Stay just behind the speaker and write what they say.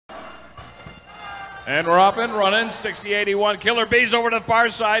And we're up and running. 60-81. Killer Bees over to the far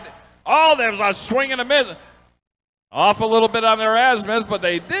side. Oh, there's a swing and a miss. Off a little bit on their azimuth, but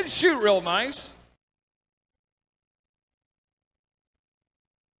they did shoot real nice.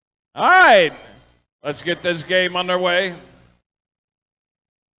 All right. Let's get this game underway.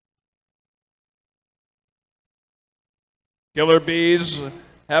 Killer Bees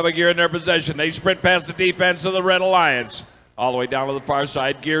have a gear in their possession. They sprint past the defense of the Red Alliance. All the way down to the far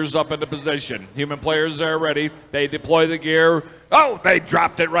side, gears up into position. Human players there ready. They deploy the gear. Oh, they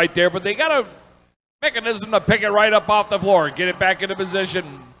dropped it right there, but they got a mechanism to pick it right up off the floor. Get it back into position.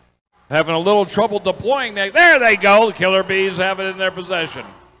 Having a little trouble deploying that. There they go. The Killer Bees have it in their possession.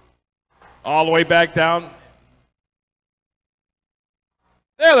 All the way back down.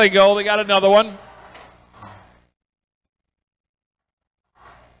 There they go. They got another one.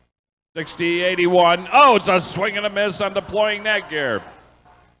 60-81. Oh, it's a swing and a miss on deploying that gear.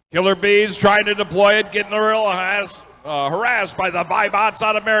 Killer Bees trying to deploy it, getting a real harassed by the Vibots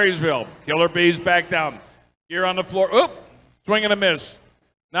out of Marysville. Killer Bees back down. Gear on the floor. Oop! Swing and a miss.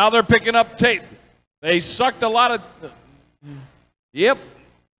 Now they're picking up tape. They sucked a lot of... Yep.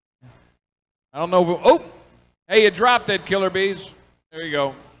 I don't know if... Oh! Hey, you dropped it, Killer Bees. There you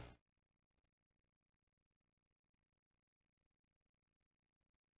go.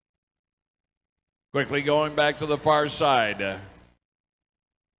 Quickly going back to the far side.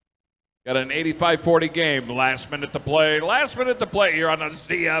 Got an 85-40 game. Last minute to play. Last minute to play here on the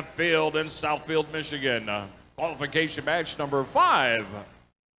Southfield in Southfield, Michigan. Qualification match number 5.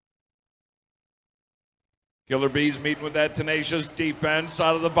 Killer Bees meeting with that tenacious defense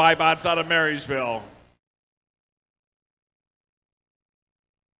out of the Vibots out of Marysville.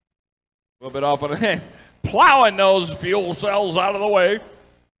 A little bit off of the head. Plowing those fuel cells out of the way.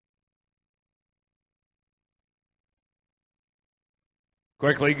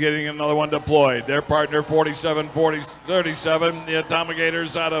 Quickly getting another one deployed. Their partner, 47-37, the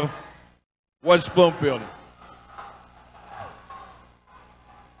Atomigators out of West Bloomfield.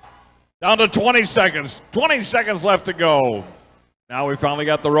 Down to 20 seconds. 20 seconds left to go. Now we finally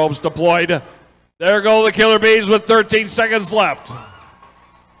got the ropes deployed. There go the Killer Bees with 13 seconds left.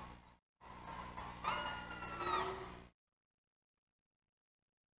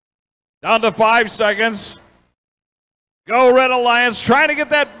 Down to 5 seconds. Go Red Alliance, trying to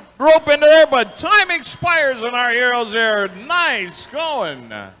get that rope into there, but time expires and our heroes there. Nice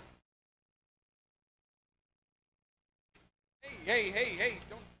going. Hey.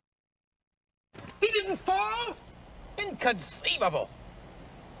 Don't. He didn't fall? Inconceivable.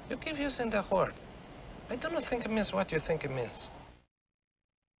 You keep using the word. I don't think it means what you think it means.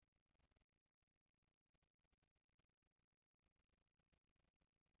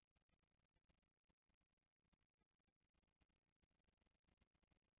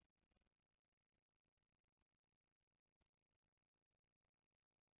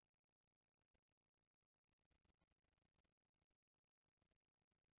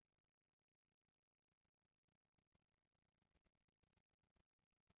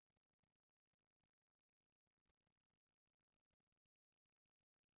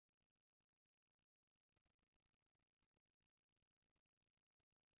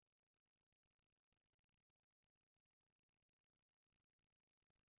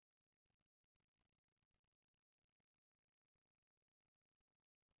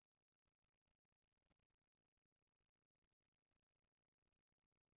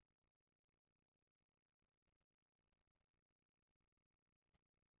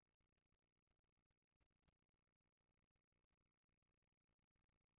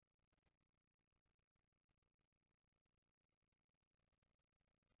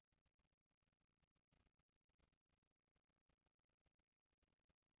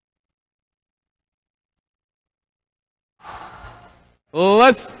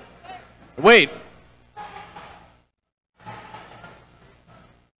 Let's wait.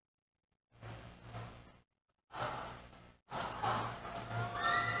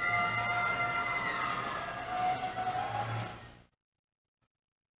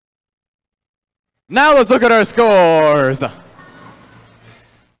 Now let's look at our scores.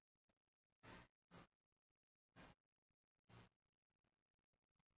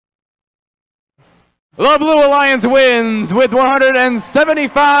 The Blue Alliance wins with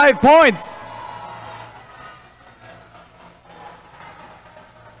 175 points.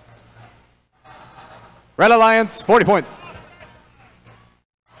 Red Alliance, 40 points.